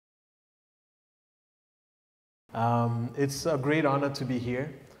It's a great honor to be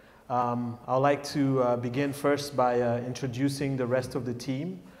here. I'd like to begin first by introducing the rest of the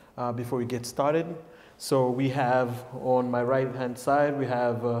team before we get started. So we have on my right-hand side, we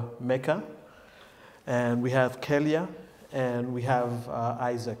have Mecca, and we have Kelia, and we have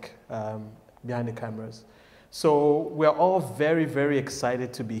Isaac behind the cameras. So we're all very, very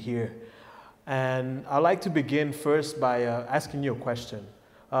excited to be here. And I'd like to begin first by asking you a question.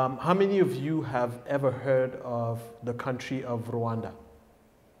 How many of you have ever heard of the country of Rwanda?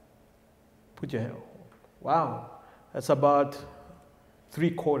 Put your hand. Wow, that's about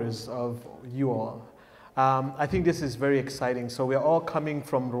 3/4 of you all. I think this is very exciting. So we're all coming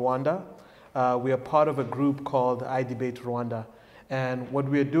from Rwanda. We are part of a group called IDebate Rwanda. And what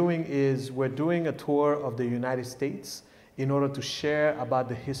we're doing is we're doing a tour of the United States in order to share about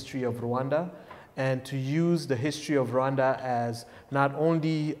the history of Rwanda and to use the history of Rwanda as not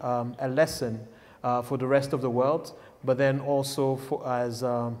only a lesson for the rest of the world, but then also as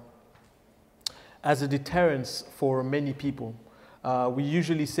a deterrence for many people. We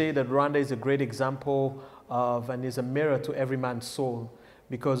usually say that Rwanda is a great example of and is a mirror to every man's soul,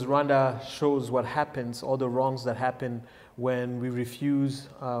 because Rwanda shows what happens, all the wrongs that happen when we refuse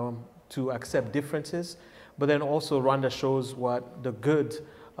to accept differences, but then also Rwanda shows what the good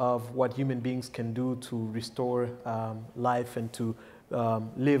of what human beings can do to restore life and to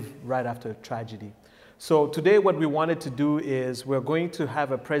live right after tragedy. So today what we wanted to do is we're going to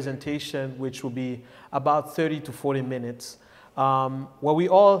have a presentation which will be about 30 to 40 minutes. What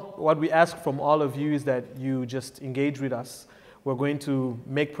we ask from all of you is that you just engage with us. We're going to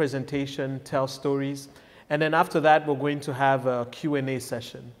make presentation, tell stories, and then after that we're going to have a Q&A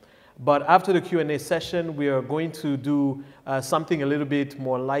session. But after the Q&A session, we are going to do something a little bit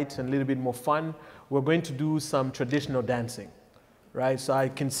more light and a little bit more fun. We're going to do some traditional dancing, right? So I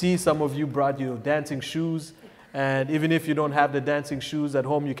can see some of you brought your dancing shoes, and even if you don't have the dancing shoes at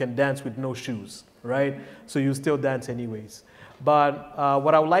home, you can dance with no shoes, right? So you still dance anyways. But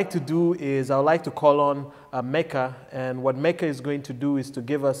what I would like to do is I would like to call on Mecca, and what Mecca is going to do is to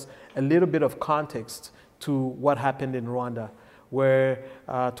give us a little bit of context to what happened in Rwanda, where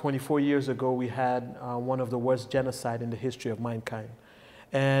 24 years ago we had one of the worst genocide in the history of mankind.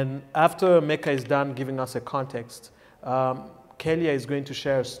 And after Mecca is done giving us a context, Kelia is going to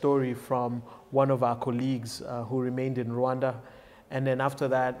share a story from one of our colleagues who remained in Rwanda. And then after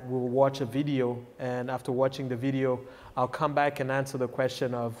that, we'll watch a video, and after watching the video, I'll come back and answer the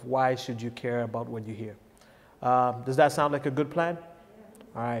question of why should you care about what you hear. Does that sound like a good plan?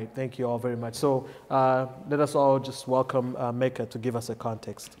 All right, thank you all very much. So let us all just welcome Mecca to give us a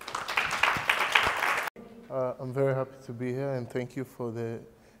context. I'm very happy to be here, and thank you for the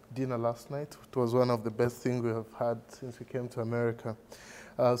dinner last night. It was one of the best things we have had since we came to America.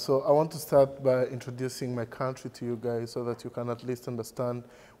 So I want to start by introducing my country to you guys so that you can at least understand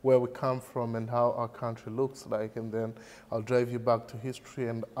where we come from and how our country looks like, and then I'll drive you back to history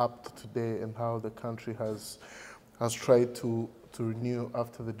and up to today and how the country has tried to renew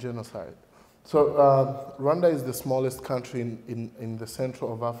after the genocide. So Rwanda is the smallest country in the center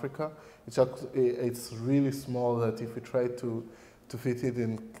of Africa. It's really small that if we try to fit it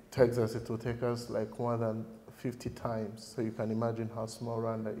in Texas, it will take us like more than 50 times. So you can imagine how small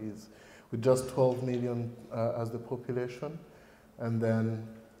Rwanda is, with just 12 million as the population. And then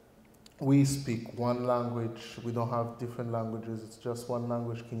we speak one language. We don't have different languages. It's just one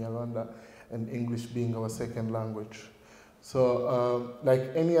language, Kinyarwanda, and English being our second language. So like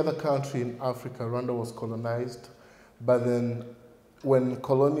any other country in Africa, Rwanda was colonized, but then when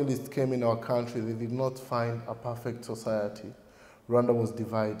colonialists came in our country, they did not find a perfect society. Rwanda was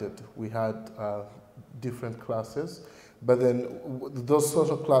divided. We had different classes, but then those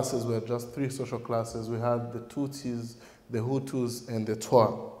social classes were just 3 social classes. We had the Tutsis, the Hutus, and the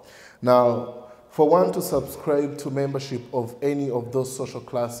Twa. Now, for one to subscribe to membership of any of those social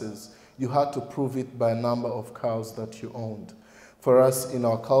classes, you had to prove it by a number of cows that you owned. For us, in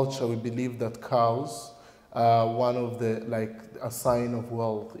our culture, we believe that cows are one of the, like, a sign of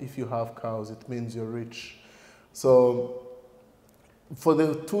wealth. If you have cows, it means you're rich. So for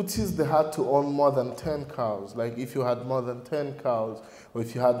the Tutsis, they had to own more than 10 cows. Like if you had more than 10 cows, or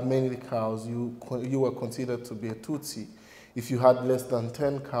if you had many cows, you were considered to be a Tutsi. If you had less than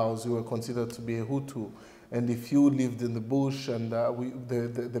 10 cows, you were considered to be a Hutu. And if you lived in the bush, and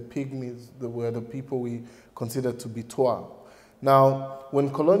the pygmies were the people we considered to be Twa. Now, when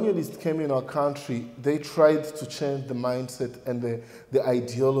colonialists came in our country, they tried to change the mindset and the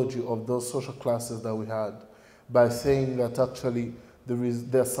ideology of those social classes that we had by saying that actually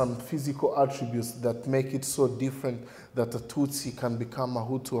there are some physical attributes that make it so different that a Tutsi can become a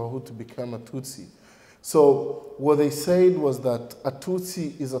Hutu or a Hutu become a Tutsi. So what they said was that a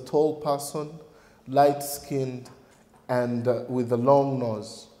Tutsi is a tall person, light-skinned, and with a long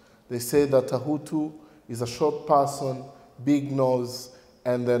nose. They say that a Hutu is a short person, big nose,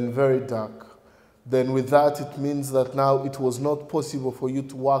 and then very dark. Then with that, it means that now it was not possible for you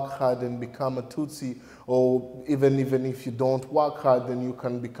to work hard and become a Tutsi, or even if you don't work hard, then you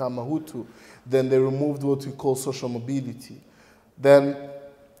can become a Hutu. Then they removed what we call social mobility. Then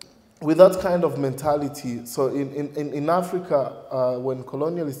with that kind of mentality, so in Africa, when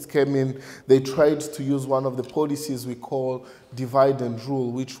colonialists came in, they tried to use one of the policies we call divide and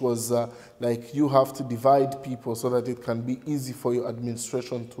rule, which was like you have to divide people so that it can be easy for your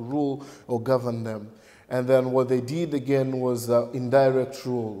administration to rule or govern them. And then what they did again was indirect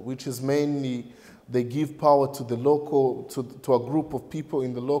rule, which is mainly they give power to the local, to a group of people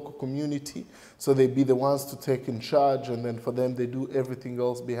in the local community, so they be the ones to take in charge, and then for them they do everything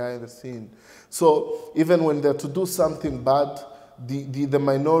else behind the scene. So even when they're to do something bad, the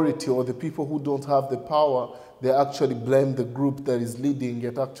minority or the people who don't have the power, they actually blame the group that is leading,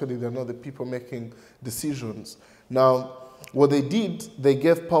 yet actually they're not the people making decisions. Now, what they did, they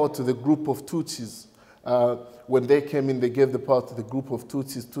gave power to the group of Tutsis. When they came in, they gave the power to the group of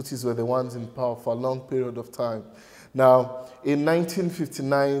Tutsis. Tutsis were the ones in power for a long period of time. Now, in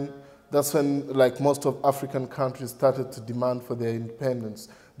 1959, that's when, like most of African countries, started to demand for their independence.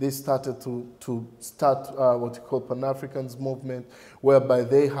 They started to start what you call Pan-Africanist movement, whereby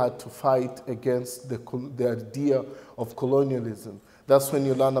they had to fight against the idea of colonialism. That's when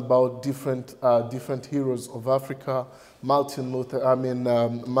you learn about different heroes of Africa, Nelson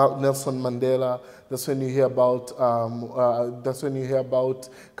Mandela. That's when you hear about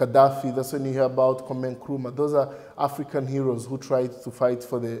Gaddafi. That's when you hear about Kwame Nkrumah. Those are African heroes who tried to fight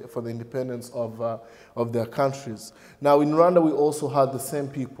for the independence of their countries. Now in Rwanda, we also had the same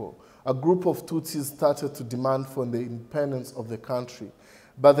people. A group of Tutsis started to demand for the independence of the country,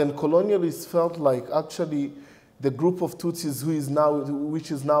 but then colonialists felt like actually the group of Tutsis which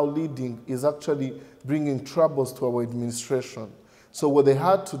is now leading is actually bringing troubles to our administration. So what they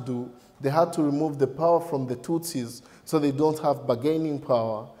had to do, they had to remove the power from the Tutsis so they don't have bargaining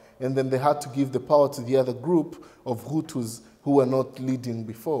power, and then they had to give the power to the other group of Hutus who were not leading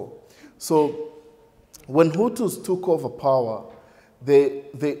before. So when Hutus took over power, they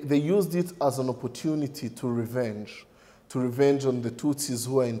used it as an opportunity to revenge on the Tutsis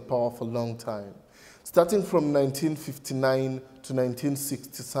who were in power for a long time. Starting from 1959 to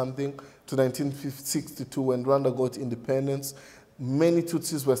 1960-something, to 1962, when Rwanda got independence, many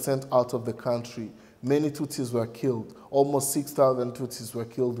Tutsis were sent out of the country. Many Tutsis were killed. Almost 6,000 Tutsis were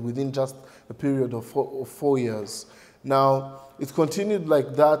killed within just a period of 4 years. Now, it continued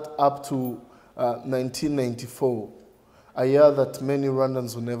like that up to 1994, a year that many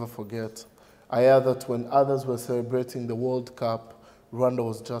Rwandans will never forget. A year that when others were celebrating the World Cup, Rwanda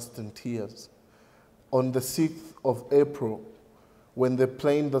was just in tears. On the 6th of April, when the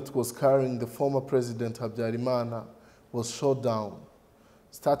plane that was carrying the former president Habyarimana was shot down,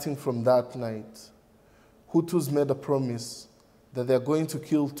 starting from that night, Hutus made a promise that they're going to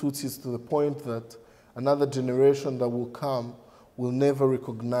kill Tutsis to the point that another generation that will come will never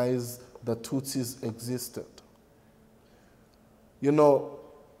recognize that Tutsis existed. You know,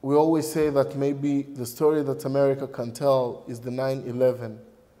 we always say that maybe the story that America can tell is the 9/11.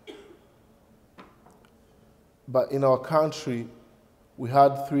 But in our country, we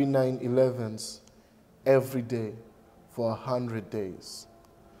had 3 9/11s every day for 100 days.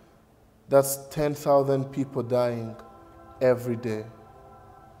 That's 10,000 people dying every day.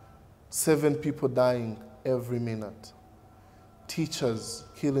 7 people dying every minute. Teachers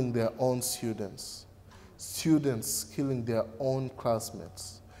killing their own students. Students killing their own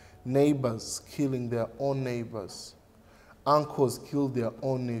classmates. Neighbors killing their own neighbors. Uncles killed their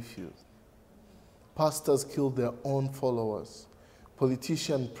own nephews. Pastors killed their own followers.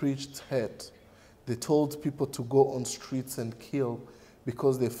 Politicians preached hate. They told people to go on streets and kill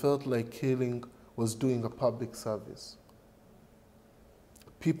because they felt like killing was doing a public service.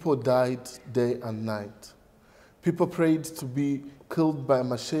 People died day and night. People prayed to be killed by a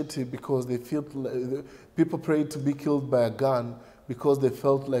machete because they felt like, people prayed to be killed by a gun because they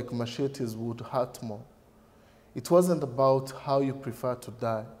felt like machetes would hurt more. It wasn't about how you prefer to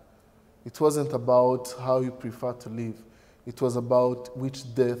die. It wasn't about how you prefer to live. It was about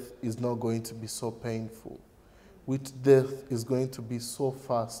which death is not going to be so painful, which death is going to be so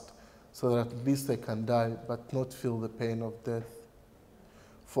fast so that at least I can die but not feel the pain of death.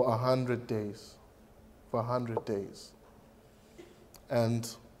 For 100 days. For 100 days. And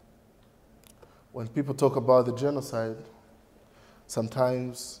when people talk about the genocide,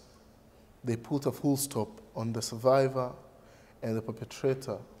 sometimes they put a full stop on the survivor and the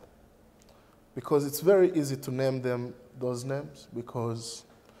perpetrator, because it's very easy to name them those names because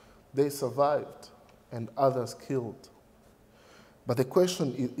they survived and others killed. But the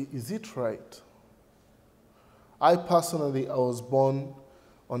question is it right? I personally, I was born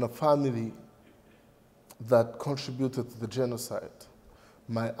on a family that contributed to the genocide.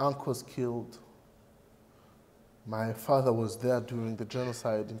 My uncles killed. My father was there during the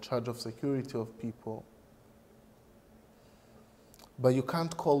genocide in charge of security of people. But you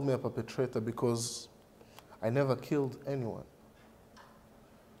can't call me a perpetrator because I never killed anyone.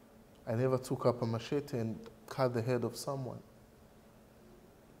 I never took up a machete and cut the head of someone.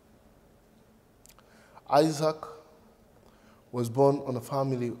 Isaac was born on a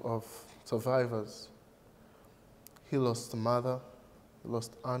family of survivors. He lost a mother, he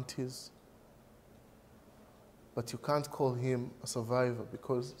lost aunties, but you can't call him a survivor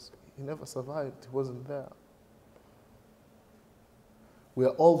because he never survived, he wasn't there. We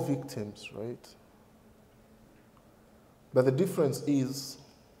are all victims, right? But the difference is,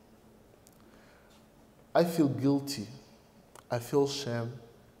 I feel guilty, I feel shame,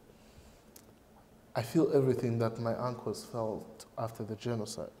 I feel everything that my uncles felt after the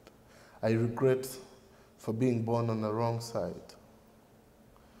genocide. I regret for being born on the wrong side.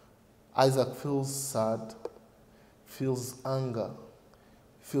 Isaac feels sad, feels anger,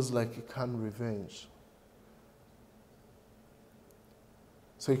 feels like he can't revenge.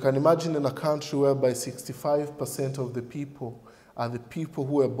 So you can imagine in a country whereby 65% of the people are the people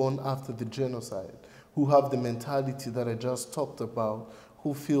who were born after the genocide, who have the mentality that I just talked about,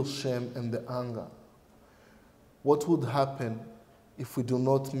 who feel shame and the anger. What would happen if we do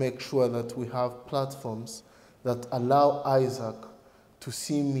not make sure that we have platforms that allow Isaac to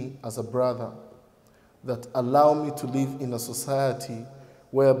see me as a brother, that allow me to live in a society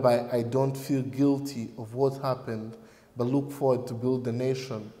whereby I don't feel guilty of what happened, but look forward to build a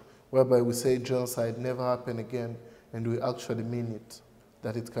nation whereby we say genocide never happened again, and we actually mean it,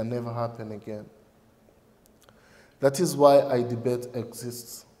 that it can never happen again. That is why IDebate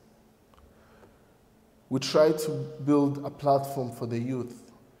exists. We try to build a platform for the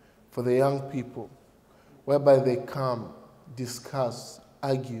youth, for the young people, whereby they come, discuss,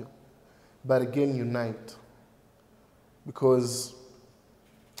 argue, but again unite. Because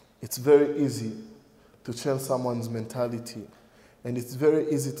it's very easy to change someone's mentality, and it's very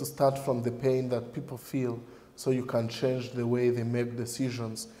easy to start from the pain that people feel so you can change the way they make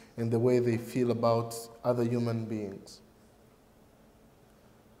decisions and the way they feel about other human beings.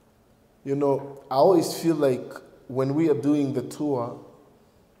 You know, I always feel like when we are doing the tour,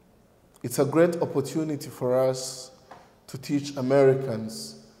 it's a great opportunity for us to teach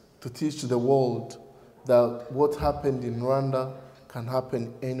Americans, to teach the world that what happened in Rwanda can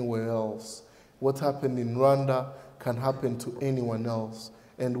happen anywhere else. What happened in Rwanda can happen to anyone else.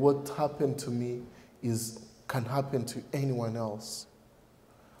 And what happened to me can happen to anyone else.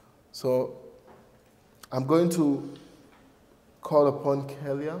 So I'm going to call upon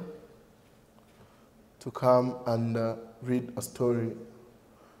Kelia to come and read a story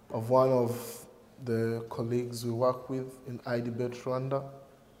of one of the colleagues we work with in IDebate Rwanda.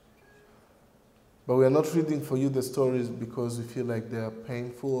 But we are not reading for you the stories because we feel like they are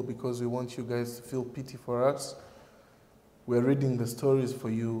painful or because we want you guys to feel pity for us. We are reading the stories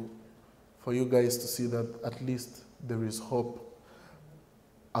for you guys to see that at least there is hope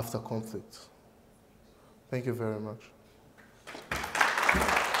after conflict. Thank you very much.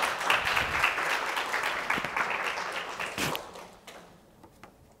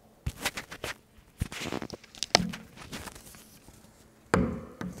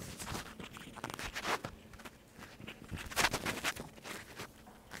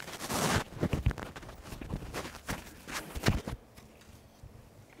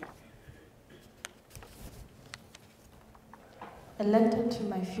 A letter to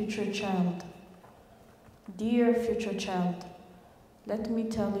my future child. Dear future child, let me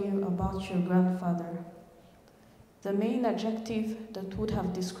tell you about your grandfather. The main adjective that would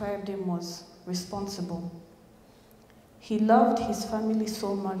have described him was responsible. He loved his family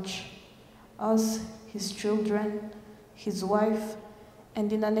so much, us, his children, his wife,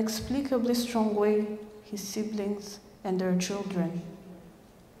 and in an inexplicably strong way, his siblings and their children.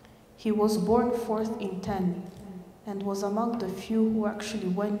 He was born fourth in 10, and was among the few who actually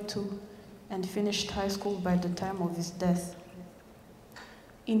went to and finished high school by the time of his death.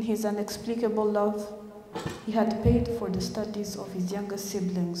 In his inexplicable love, he had paid for the studies of his younger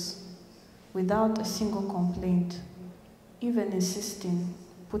siblings without a single complaint, even insisting,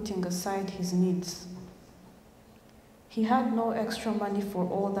 putting aside his needs. He had no extra money for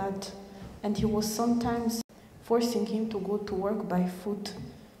all that, and he was sometimes forcing him to go to work by foot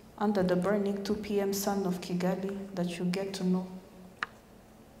under the burning 2 p.m. sun of Kigali that you get to know.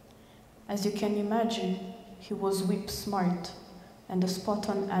 As you can imagine, he was whip smart and a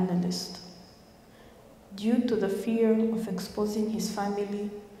spot-on analyst. Due to the fear of exposing his family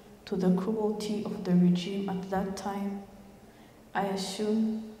to the cruelty of the regime at that time, I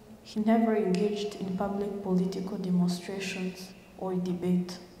assume he never engaged in public political demonstrations or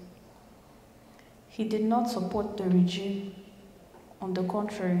debate. He did not support the regime, on the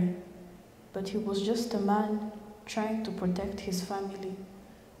contrary, but he was just a man trying to protect his family,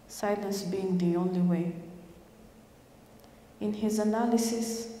 silence being the only way. In his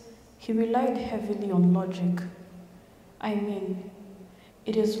analysis, he relied heavily on logic. I mean,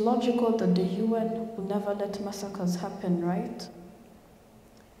 it is logical that the UN will never let massacres happen, right?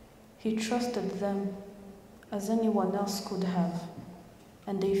 He trusted them as anyone else could have,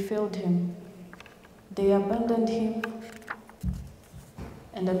 and they failed him. They abandoned him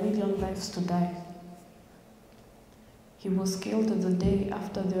and 1 million lives to die. He was killed the day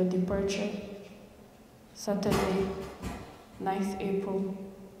after their departure, Saturday, 9th April,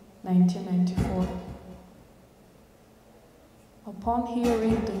 1994. Upon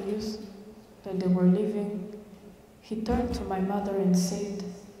hearing the news that they were leaving, he turned to my mother and said,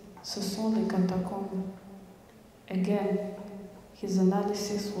 "Ce sont les catacombes." Again, his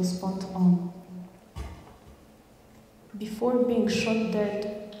analysis was spot on. Before being shot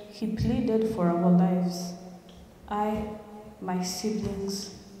dead, he pleaded for our lives. I, my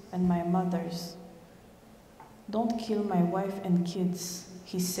siblings, and my mothers. "Don't kill my wife and kids,"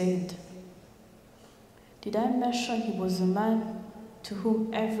 he said. Did I mention he was a man to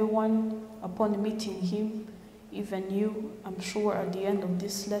whom everyone, upon meeting him, even you, I'm sure at the end of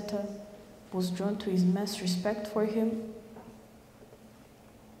this letter, was drawn to his immense respect for him?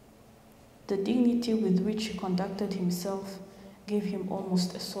 The dignity with which he conducted himself gave him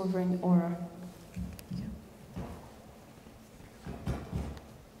almost a sovereign aura.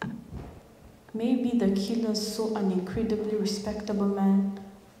 Maybe the killers saw an incredibly respectable man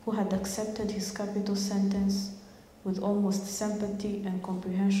who had accepted his capital sentence with almost sympathy and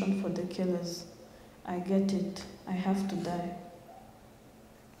comprehension for the killers. I get it, I have to die.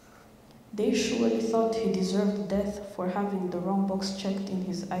 They surely thought he deserved death for having the wrong box checked in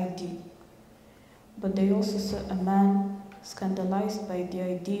his ID. But they also saw a man scandalized by the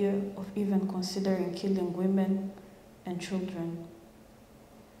idea of even considering killing women and children.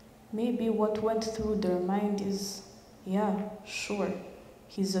 Maybe what went through their mind is, yeah, sure,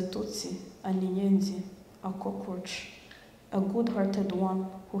 he's a Tutsi, a Ninyenzi, a cockroach, a good-hearted one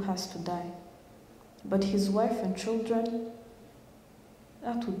who has to die. But his wife and children,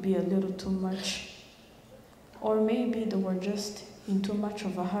 that would be a little too much. Or maybe they were just in too much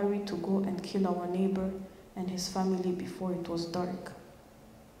of a hurry to go and kill our neighbor and his family before it was dark.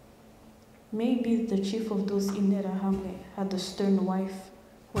 Maybe the chief of those Interahamwe had a stern wife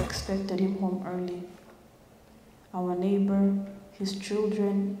who expected him home early. Our neighbor, his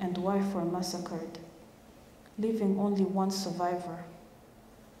children, and wife were massacred, leaving only one survivor.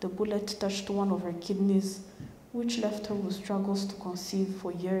 The bullet touched one of her kidneys, which left her with struggles to conceive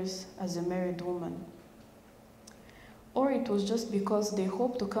for years as a married woman. Or it was just because they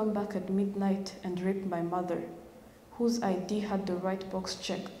hoped to come back at midnight and rape my mother, whose ID had the right box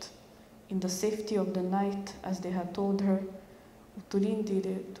checked, in the safety of the night, as they had told her,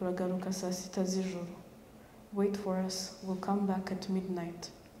 "Uturindire turagaruka saa sita z'ijoro. Wait for us, we'll come back at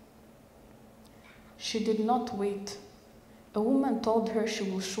midnight." She did not wait. A woman told her she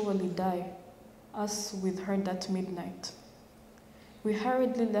will surely die, us with her that midnight. We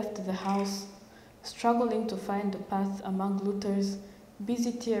hurriedly left the house, struggling to find a path among looters,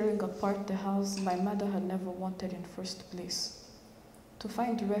 busy tearing apart the house my mother had never wanted in first place, to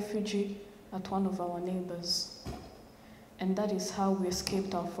find refuge at one of our neighbors. And that is how we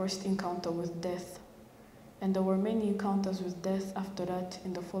escaped our first encounter with death. And there were many encounters with death after that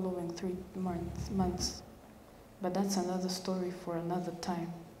in the following 3 months. But that's another story for another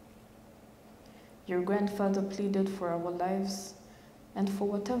time. Your grandfather pleaded for our lives, and for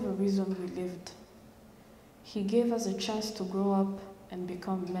whatever reason we lived. He gave us a chance to grow up and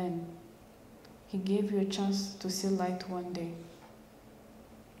become men. He gave you a chance to see light one day.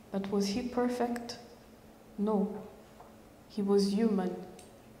 But was he perfect? No. He was human,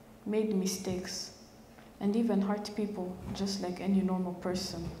 made mistakes, and even hurt people just like any normal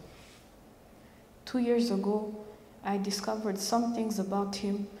person. 2 years ago, I discovered some things about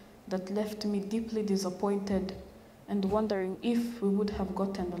him that left me deeply disappointed and wondering if we would have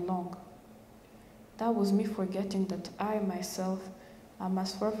gotten along. That was me forgetting that I, myself, I'm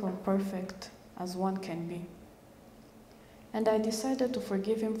as far from perfect as one can be. And I decided to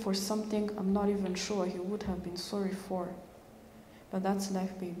forgive him for something I'm not even sure he would have been sorry for. But that's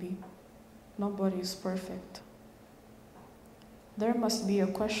life, baby. Nobody is perfect. There must be a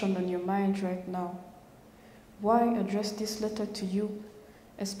question on your mind right now. Why address this letter to you,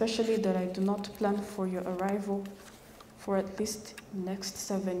 especially that I do not plan for your arrival for at least the next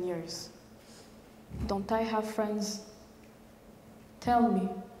 7 years? Don't I have friends? Tell me,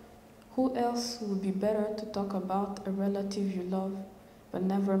 who else would be better to talk about a relative you love but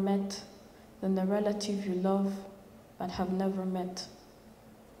never met than a relative you love but have never met?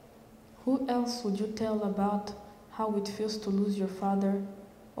 Who else would you tell about how it feels to lose your father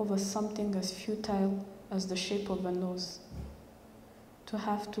over something as futile as the shape of a nose? To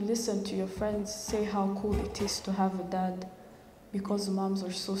have to listen to your friends say how cool it is to have a dad because moms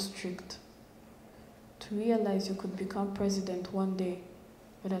are so strict. To realize you could become president one day,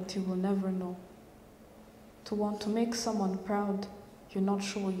 but that you will never know. To want to make someone proud you're not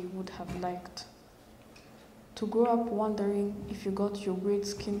sure you would have liked. To grow up wondering if you got your weird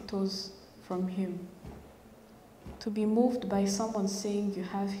skin toes from him. To be moved by someone saying you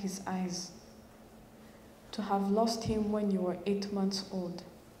have his eyes. To have lost him when you were 8 months old.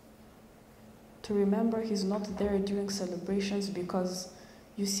 To remember he's not there during celebrations because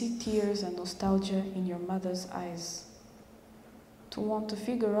you see tears and nostalgia in your mother's eyes. To want to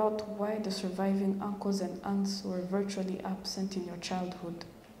figure out why the surviving uncles and aunts were virtually absent in your childhood.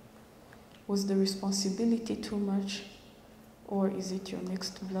 Was the responsibility too much, or is it your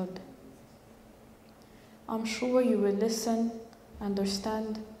mixed blood? I'm sure you will listen,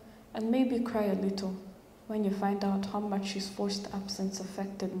 understand, and maybe cry a little when you find out how much his forced absence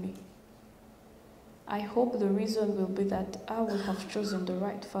affected me. I hope the reason will be that I will have chosen the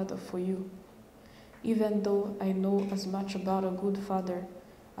right father for you, even though I know as much about a good father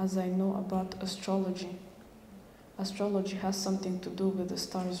as I know about astrology. Astrology has something to do with the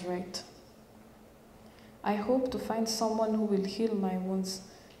stars, right? I hope to find someone who will heal my wounds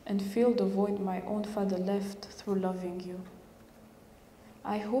and fill the void my own father left through loving you.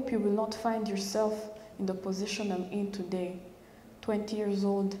 I hope you will not find yourself in the position I'm in today, 20 years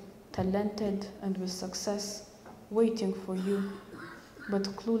old, talented and with success, waiting for you, but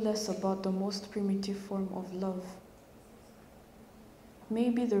clueless about the most primitive form of love.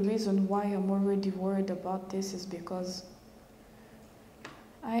 Maybe the reason why I'm already worried about this is because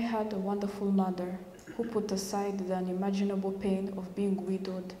I had a wonderful mother who put aside the unimaginable pain of being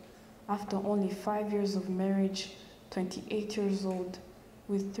widowed after only 5 years of marriage, 28 years old,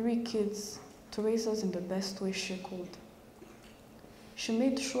 with 3 kids, to raise us in the best way she could. She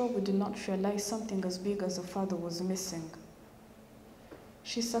made sure we did not realize something as big as a father was missing.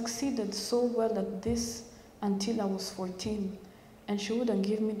 She succeeded so well at this until I was 14, and she wouldn't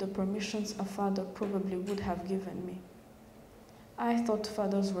give me the permissions a father probably would have given me. I thought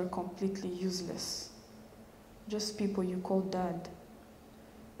fathers were completely useless, just people you call dad,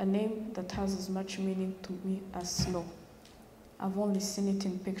 a name that has as much meaning to me as snow. I've only seen it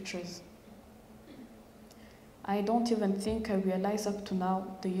in pictures. I don't even think I realize up to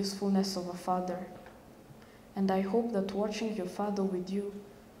now the usefulness of a father. And I hope that watching your father with you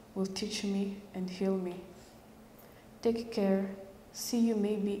will teach me and heal me. Take care. See you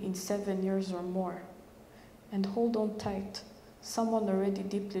maybe in 7 years or more. And hold on tight. Someone already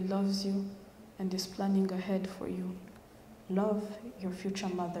deeply loves you and is planning ahead for you. Love, your future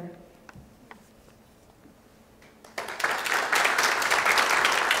mother.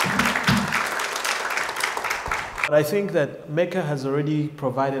 But I think that Mecca has already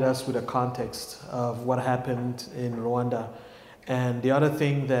provided us with a context of what happened in Rwanda. And the other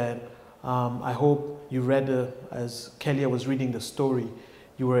thing that I hope you read, as Kelia was reading the story,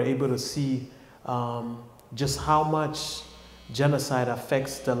 you were able to see just how much genocide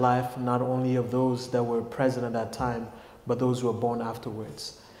affects the life not only of those that were present at that time, but those who were born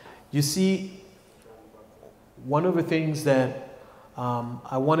afterwards. You see, one of the things that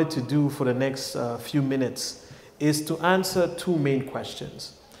I wanted to do for the next few minutes is to answer 2 main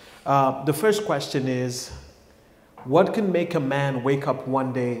questions. The first question is, what can make a man wake up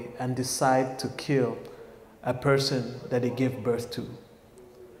one day and decide to kill a person that they gave birth to?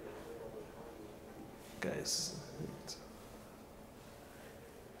 Guys.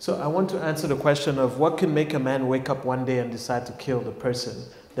 So I want to answer the question of what can make a man wake up one day and decide to kill the person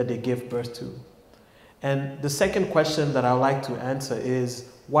that they gave birth to. And the second question that I would like to answer is,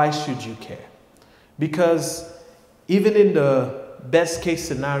 why should you care? Because even in the best case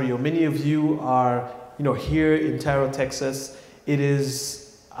scenario, many of you are here in Tyro, Texas. It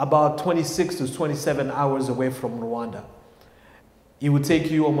is about 26 to 27 hours away from Rwanda. It would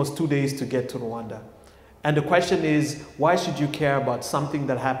take you almost 2 days to get to Rwanda. And the question is, why should you care about something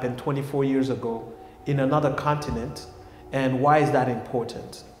that happened 24 years ago in another continent? And why is that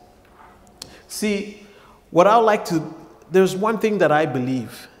important? See, what I would like to, there's one thing that I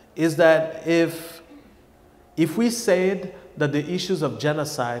believe is that if we said that the issues of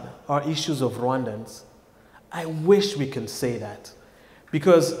genocide are issues of Rwandans, I wish we can say that,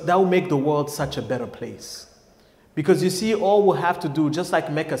 because that will make the world such a better place. Because you see, all we'll have to do, just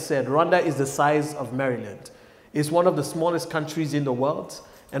like Mecca said, Rwanda is the size of Maryland. It's one of the smallest countries in the world,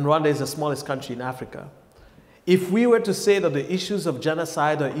 and Rwanda is the smallest country in Africa. If we were to say that the issues of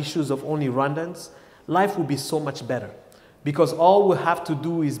genocide are issues of only Rwandans, life would be so much better. Because all we have to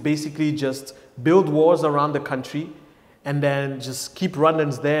do is basically just build wars around the country and then just keep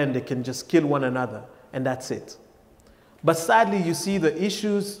Rwandans there and they can just kill one another, and that's it. But sadly, you see, the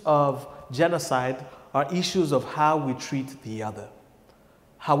issues of genocide are issues of how we treat the other,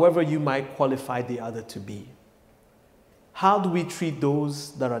 however you might qualify the other to be. How do we treat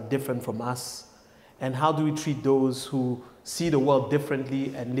those that are different from us? And how do we treat those who see the world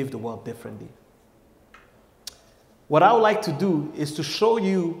differently and live the world differently? What I would like to do is to show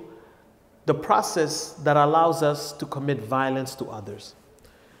you the process that allows us to commit violence to others.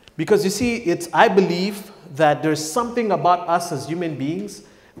 Because you see, I believe that there's something about us as human beings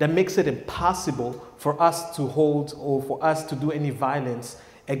that makes it impossible for us to hold or for us to do any violence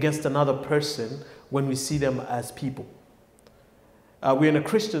against another person when we see them as people. We're in a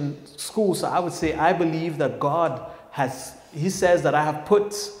Christian school, so I would say I believe that He says that I have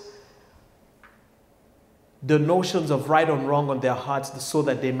put the notions of right and wrong on their hearts so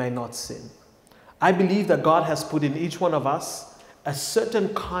that they might not sin. I believe that God has put in each one of us a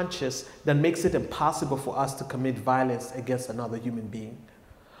certain conscience that makes it impossible for us to commit violence against another human being.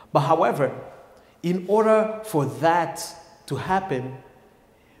 But however, in order for that to happen,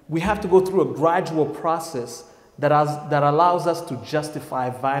 we have to go through a gradual process that allows us to justify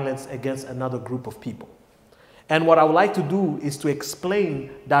violence against another group of people. And what I would like to do is to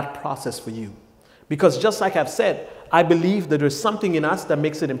explain that process for you. Because just like I've said, I believe that there's something in us that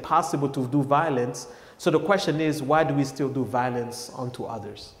makes it impossible to do violence. So the question is, why do we still do violence onto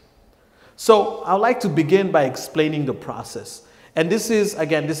others? So I would like to begin by explaining the process. And this is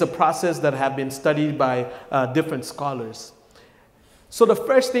a process that has been studied by different scholars. So the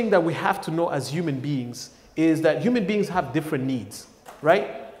first thing that we have to know as human beings is that human beings have different needs,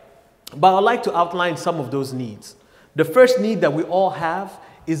 right? But I'd like to outline some of those needs. The first need that we all have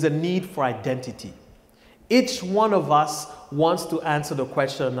is a need for identity. Each one of us wants to answer the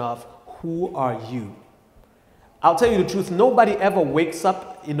question of, who are you? I'll tell you the truth, nobody ever wakes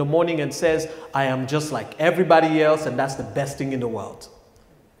up in the morning and says, I am just like everybody else and that's the best thing in the world.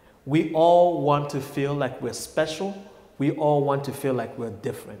 We all want to feel like we're special. We all want to feel like we're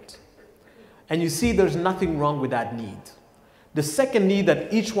different. And you see, there's nothing wrong with that need. The second need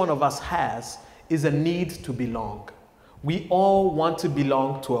that each one of us has is a need to belong. We all want to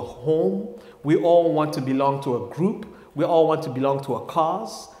belong to a home. We all want to belong to a group. We all want to belong to a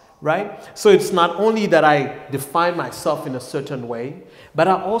cause, right? So it's not only that I define myself in a certain way, but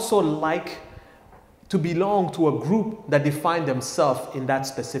I also like to belong to a group that define themselves in that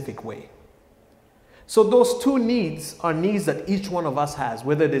specific way. So those two needs are needs that each one of us has,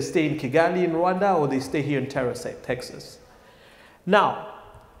 whether they stay in Kigali in Rwanda or they stay here in Texas. Now,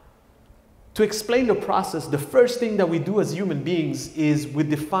 to explain the process, the first thing that we do as human beings is we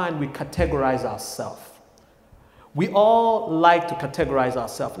categorize ourselves. We all like to categorize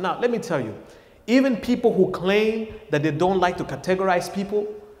ourselves. Now, let me tell you, even people who claim that they don't like to categorize people,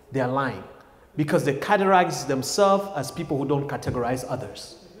 they're lying because they categorize themselves as people who don't categorize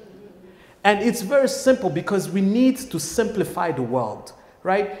others. And it's very simple because we need to simplify the world,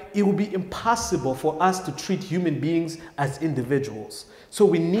 right? It will be impossible for us to treat human beings as individuals. So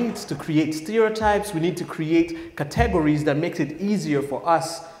we need to create stereotypes, we need to create categories that makes it easier for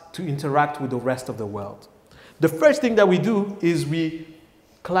us to interact with the rest of the world. The first thing that we do is we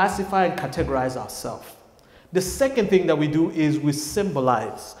classify and categorize ourselves. The second thing that we do is we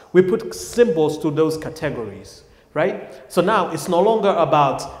symbolize. We put symbols to those categories, right? So now it's no longer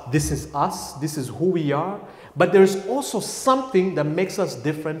about this is us, this is who we are, but there's also something that makes us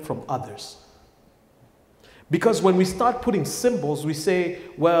different from others. Because when we start putting symbols, we say,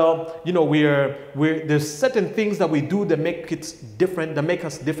 well, you know, there's certain things that we do that make it different, that make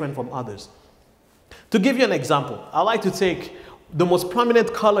us different from others. To give you an example, I like to take the most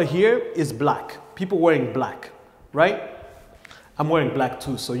prominent color here is black. People wearing black, right? I'm wearing black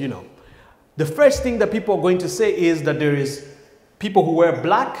too, so you know. The first thing that people are going to say is that there is people who wear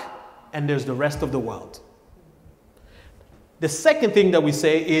black and there's the rest of the world. The second thing that we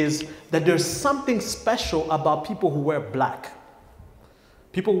say is that there's something special about people who wear black.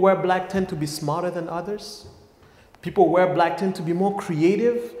 People who wear black tend to be smarter than others. People who wear black tend to be more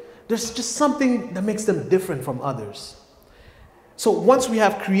creative. There's just something that makes them different from others. So once we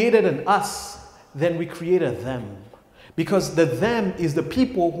have created an us, then we create a them. Because the them is the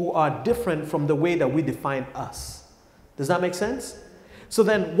people who are different from the way that we define us. Does that make sense? So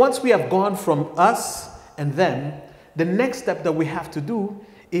then once we have gone from us and them, the next step that we have to do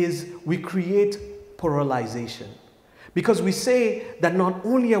is we create pluralization. Because we say that not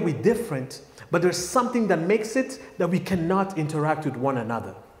only are we different, but there's something that makes it that we cannot interact with one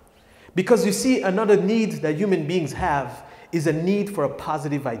another. Because you see, another need that human beings have is a need for a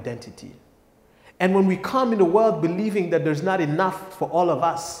positive identity. And when we come in the world believing that there's not enough for all of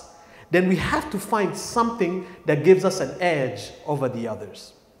us, then we have to find something that gives us an edge over the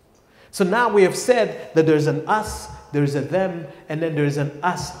others. So now we have said that there's an us, there's a them, and then there's an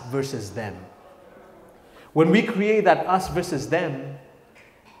us versus them. When we create that us versus them,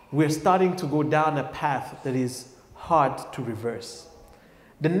 we're starting to go down a path that is hard to reverse.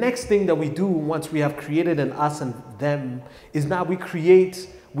 The next thing that we do once we have created an us and them is now we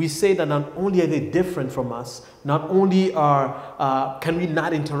say that not only are they different from us, not only can we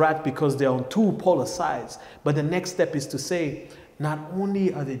not interact because they're on two polar sides, but the next step is to say, not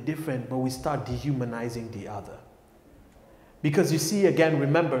only are they different, but we start dehumanizing the other. Because you see, again,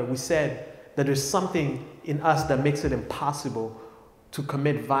 remember, we said that there's something in us that makes it impossible to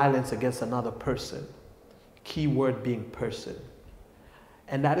commit violence against another person. Key word being person.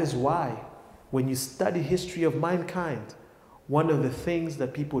 And that is why, when you study history of mankind, one of the things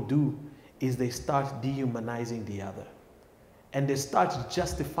that people do is they start dehumanizing the other. And they start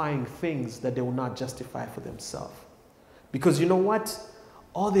justifying things that they will not justify for themselves. Because you know what?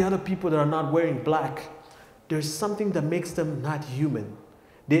 All the other people that are not wearing black, there's something that makes them not human.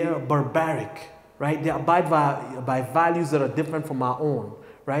 They are barbaric, right? They abide by values that are different from our own,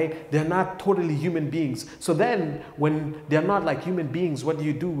 right? They're not totally human beings. So then, when they're not like human beings, what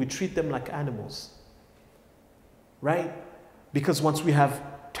do? We treat them like animals, right? Because once we have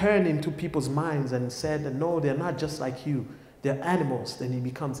turned into people's minds and said that no, they're not just like you, they're animals, then it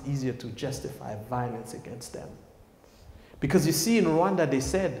becomes easier to justify violence against them. Because you see, in Rwanda, they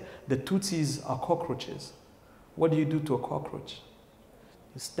said the Tutsis are cockroaches. What do you do to a cockroach?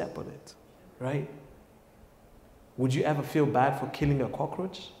 You step on it, right? Would you ever feel bad for killing a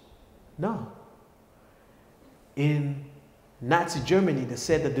cockroach? No. In Nazi Germany, they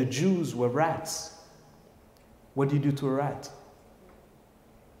said that the Jews were rats. What do you do to a rat?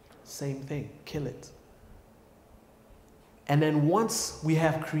 Same thing, kill it. And then once we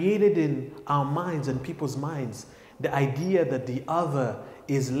have created in our minds and people's minds the idea that the other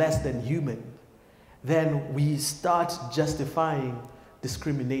is less than human, then we start justifying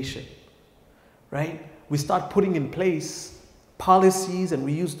discrimination, right? We start putting in place policies, and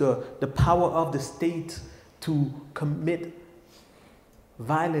we use the power of the state to commit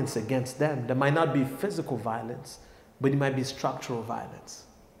violence against them. There might not be physical violence, but it might be structural violence,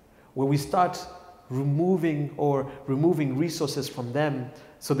 where we start removing resources from them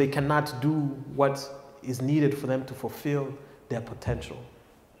so they cannot do what is needed for them to fulfill their potential.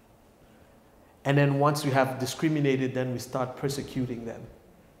 And then once we have discriminated, then we start persecuting them.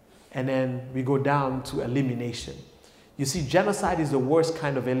 And then we go down to elimination. You see, genocide is the worst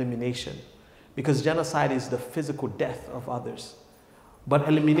kind of elimination, because genocide is the physical death of others. But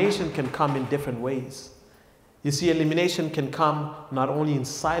elimination can come in different ways. You see, elimination can come not only in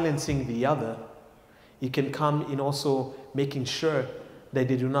silencing the other, it can come in also making sure that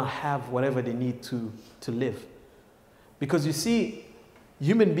they do not have whatever they need to live. Because you see,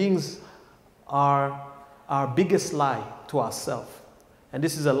 human beings are our biggest lie to ourselves. And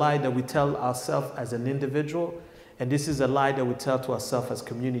this is a lie that we tell ourselves as an individual, and this is a lie that we tell to ourselves as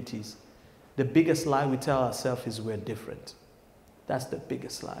communities. The biggest lie we tell ourselves is we're different. That's the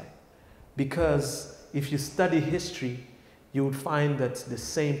biggest lie. Because if you study history, you would find that the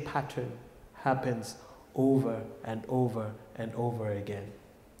same pattern happens over and over and over again.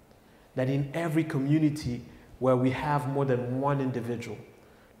 That in every community where we have more than one individual,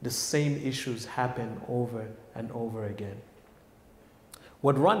 the same issues happen over and over again.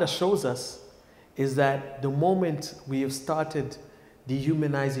 What Rwanda shows us is that the moment we have started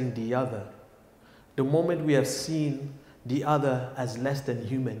dehumanizing the other, the moment we have seen the other as less than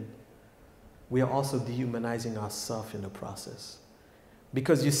human, we are also dehumanizing ourselves in the process.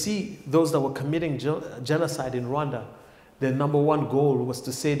 Because you see, those that were committing genocide in Rwanda, their number one goal was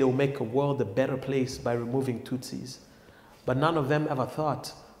to say they will make a world a better place by removing Tutsis. But none of them ever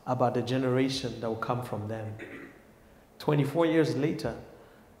thought about the generation that will come from them. 24 years later,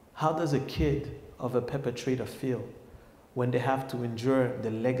 how does a kid of a perpetrator feel when they have to endure the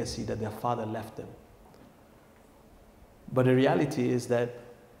legacy that their father left them? But the reality is that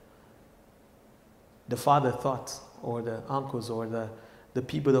the father thought, or the uncles, or the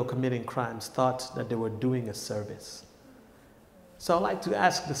people that were committing crimes thought that they were doing a service. So I'd like to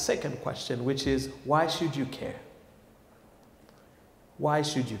ask the second question, which is, why should you care? Why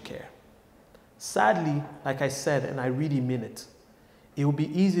should you care? Sadly, like I said, and I really mean it, it would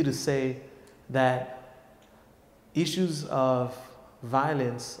be easy to say that issues of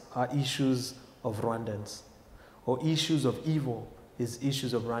violence are issues of Rwandans, or issues of evil is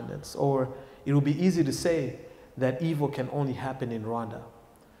issues of Rwandans, or it would be easy to say that evil can only happen in Rwanda.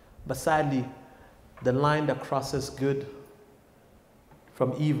 But sadly, the line that crosses good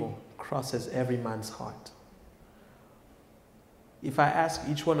from evil crosses every man's heart. If I ask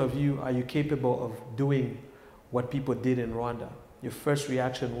each one of you, are you capable of doing what people did in Rwanda? Your first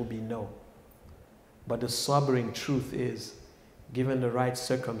reaction will be no. But the sobering truth is, given the right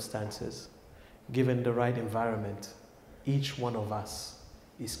circumstances, given the right environment, each one of us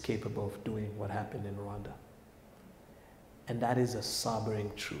is capable of doing what happened in Rwanda. And that is a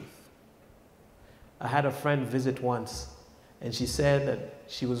sobering truth. I had a friend visit once, and she said that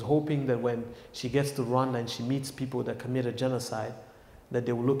she was hoping that when she gets to Rwanda and she meets people that committed genocide, that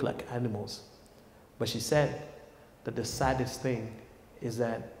they will look like animals. But she said that the saddest thing is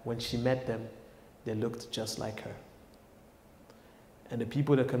that when she met them, they looked just like her. And the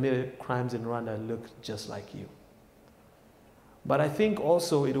people that committed crimes in Rwanda looked just like you. But I think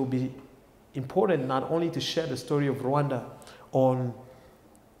also it will be important not only to share the story of Rwanda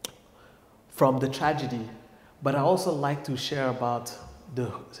from the tragedy, but I also like to share about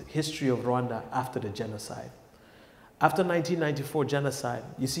the history of Rwanda after the genocide. After 1994 genocide,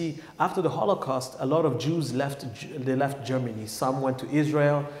 you see, after the Holocaust, a lot of Jews left Germany. Some went to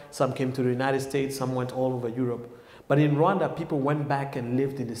Israel, some came to the United States, some went all over Europe. But in Rwanda, people went back and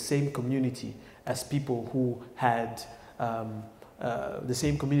lived in the same community as people who had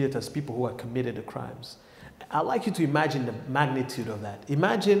people who had committed the crimes. I'd like you to imagine the magnitude of that.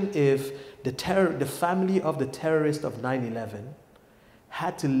 Imagine if the family of the terrorist of 9/11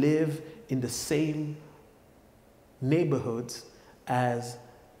 had to live in the same neighborhoods as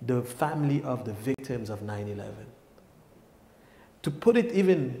the family of the victims of 9/11. To put it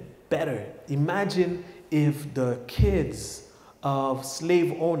even better, imagine if the kids of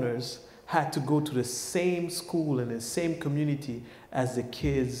slave owners had to go to the same school in the same community as the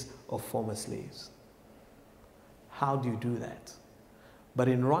kids of former slaves. How do you do that? But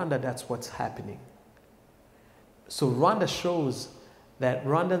in Rwanda, that's what's happening. So Rwanda shows that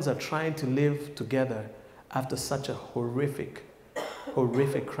Rwandans are trying to live together after such a horrific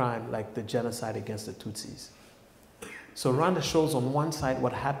crime like the genocide against the Tutsis. So Rwanda shows on one side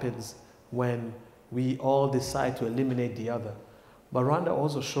what happens when we all decide to eliminate the other. But Rwanda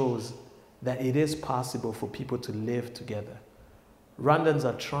also shows that it is possible for people to live together. Rwandans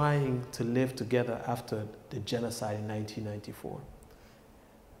are trying to live together after the genocide in 1994.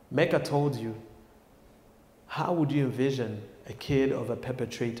 Mecca told you, how would you envision a kid of a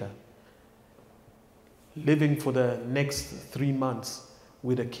perpetrator living for the next 3 months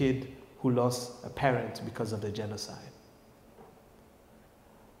with a kid who lost a parent because of the genocide?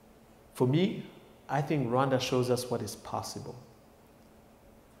 For me, I think Rwanda shows us what is possible.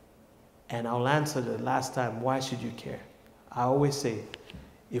 And I'll answer the last time, why should you care? I always say,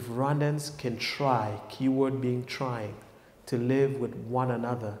 if Rwandans can try, keyword being trying, to live with one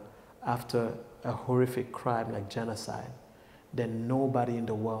another after a horrific crime like genocide, then nobody in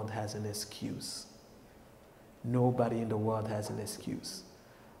the world has an excuse. Nobody in the world has an excuse.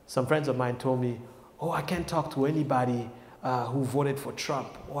 Some friends of mine told me, oh, I can't talk to anybody who voted for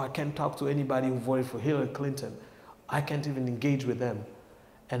Trump, or I can't talk to anybody who voted for Hillary Clinton. I can't even engage with them.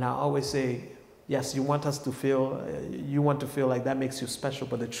 And I always say, yes, you want to feel like that makes you special,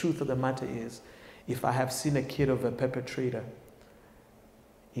 but the truth of the matter is, if I have seen a kid of a perpetrator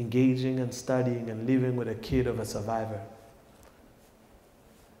engaging and studying and living with a kid of a survivor,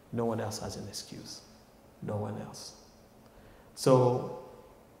 no one else has an excuse. No one else. So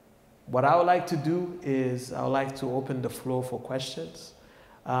what I would like to do is I would like to open the floor for questions.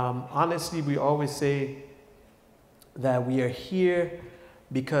 Honestly, we always say that we are here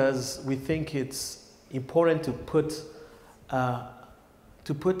because we think it's important to put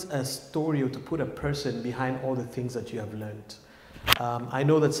a story or to put a person behind all the things that you have learned. I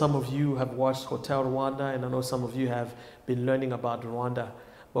know that some of you have watched Hotel Rwanda, and I know some of you have been learning about Rwanda,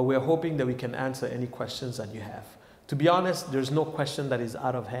 but we're hoping that we can answer any questions that you have. To be honest, there's no question that is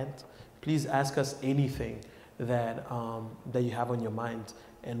out of hand. Please ask us anything. that, that you have on your mind,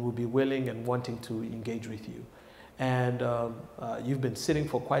 and will be willing and wanting to engage with you. And you've been sitting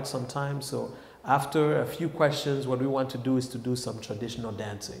for quite some time, so after a few questions, what we want to do is to do some traditional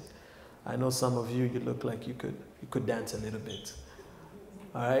dancing. I know some of you, you look like you could dance a little bit.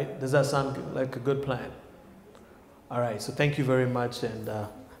 All right, does that sound like a good plan? All right, so thank you very much, and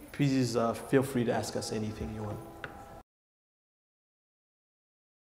please feel free to ask us anything you want.